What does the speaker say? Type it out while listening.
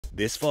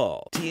This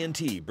fall,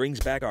 TNT brings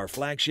back our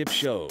flagship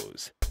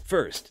shows.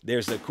 First,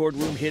 there's the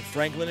courtroom hit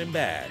Franklin and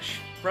Bash.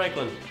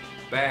 Franklin,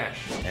 Bash.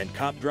 And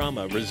cop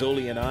drama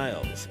Rizzoli and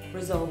Isles.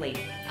 Rizzoli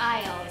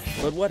Isles.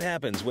 But what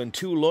happens when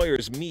two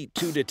lawyers meet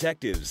two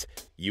detectives?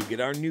 You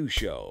get our new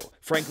show,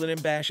 Franklin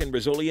and Bash and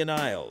Rizzoli and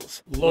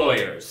Isles.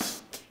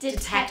 Lawyers.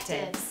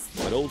 Detectives.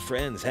 But old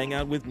friends hang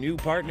out with new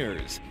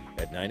partners.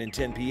 At 9 and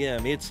 10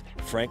 p.m., it's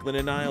Franklin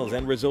and Isles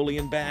and Rizzoli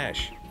and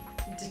Bash.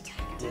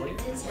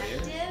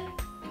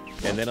 Detective?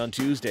 And then on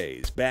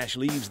Tuesdays, Bash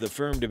leaves the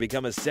firm to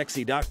become a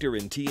sexy doctor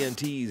in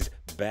TNT's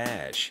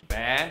Bash.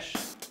 Bash.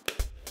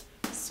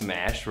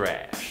 Smash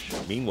Rash.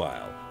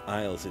 Meanwhile,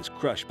 Isles is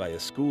crushed by a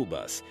school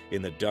bus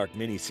in the dark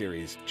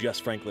miniseries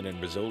Just Franklin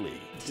and Rizzoli.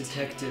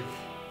 Detective.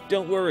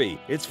 Don't worry,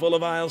 it's full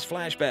of Isles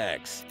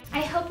flashbacks.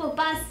 I hope a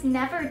bus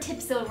never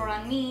tips over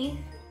on me.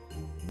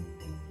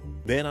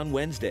 Then on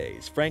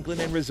Wednesdays,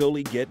 Franklin and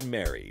Rizzoli get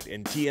married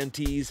in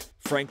TNT's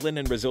Franklin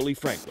and Rizzoli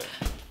Franklin.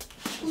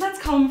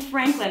 Let's call him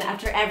Franklin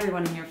after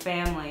everyone in your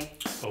family.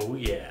 Oh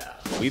yeah.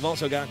 We've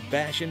also got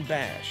Bash and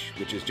Bash,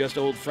 which is just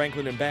old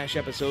Franklin and Bash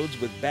episodes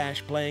with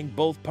Bash playing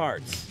both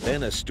parts.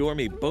 Then a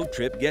stormy boat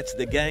trip gets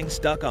the gang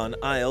stuck on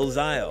Isles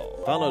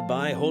Isle, followed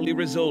by Holy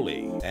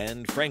Rizzoli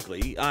and,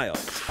 frankly,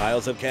 Isles.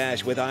 Isles of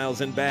Cash with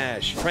Isles and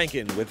Bash,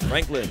 Franken with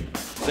Franklin.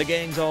 The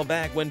gang's all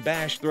back when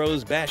Bash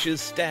throws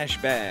Bash's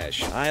Stash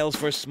Bash. Isles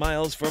for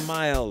smiles for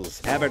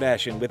miles.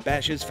 Haberdashin' with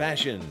Bash's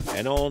fashion.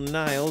 And all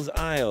Niles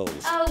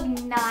Isles. Oh,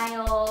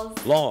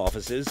 Niles. Law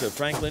offices of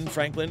Franklin,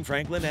 Franklin,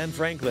 Franklin, and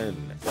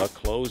Franklin. The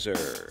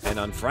closer. And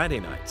on Friday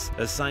nights,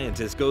 a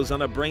scientist goes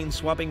on a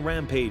brain-swapping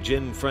rampage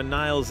in Fra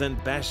Niles and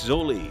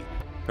Bashzoli.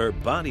 Her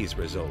body's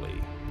Rizzoli,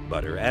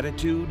 but her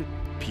attitude,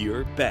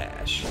 pure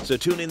Bash. So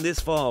tune in this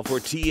fall for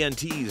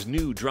TNT's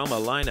new drama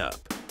lineup.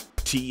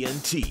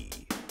 TNT.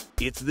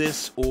 It's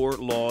this or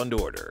Law and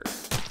Order.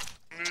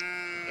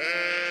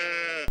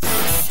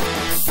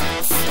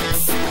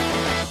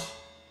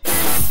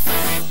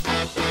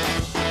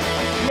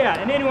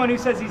 Yeah, and anyone who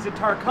says he's a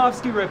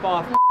Tarkovsky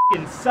ripoff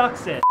f***ing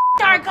sucks it.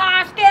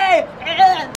 Tarkovsky!